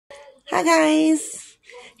Hi guys,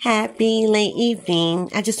 happy late evening.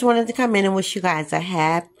 I just wanted to come in and wish you guys a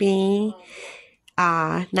happy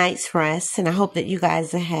night's rest, and I hope that you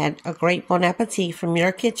guys have had a great bon appetit from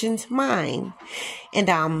your kitchen to mine. And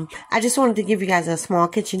I just wanted to give you guys a small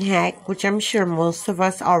kitchen hack, which I'm sure most of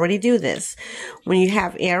us already do this. When you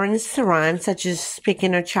have errands to run, such as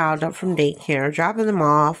picking a child up from daycare, dropping them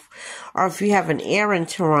off, or if you have an errand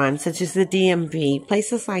to run, such as the DMV,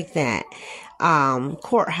 places like that,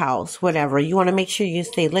 courthouse, whatever, you want to make sure you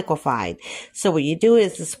stay liquefied. So what you do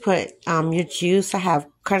is just put your juice. I have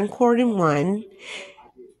Concord in one,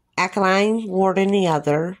 alkaline water in the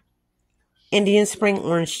other, Indian Spring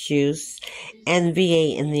orange juice, and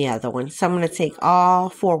V8 in the other one. So I'm going to take all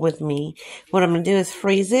four with me. What I'm going to do is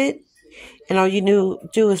freeze it, and all you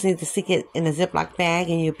do is need to stick it in a Ziploc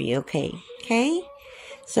bag, and you'll be okay. Okay?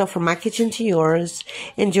 So from my kitchen to yours,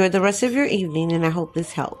 enjoy the rest of your evening, and I hope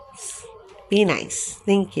this helps. Be nice.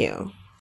 Thank you.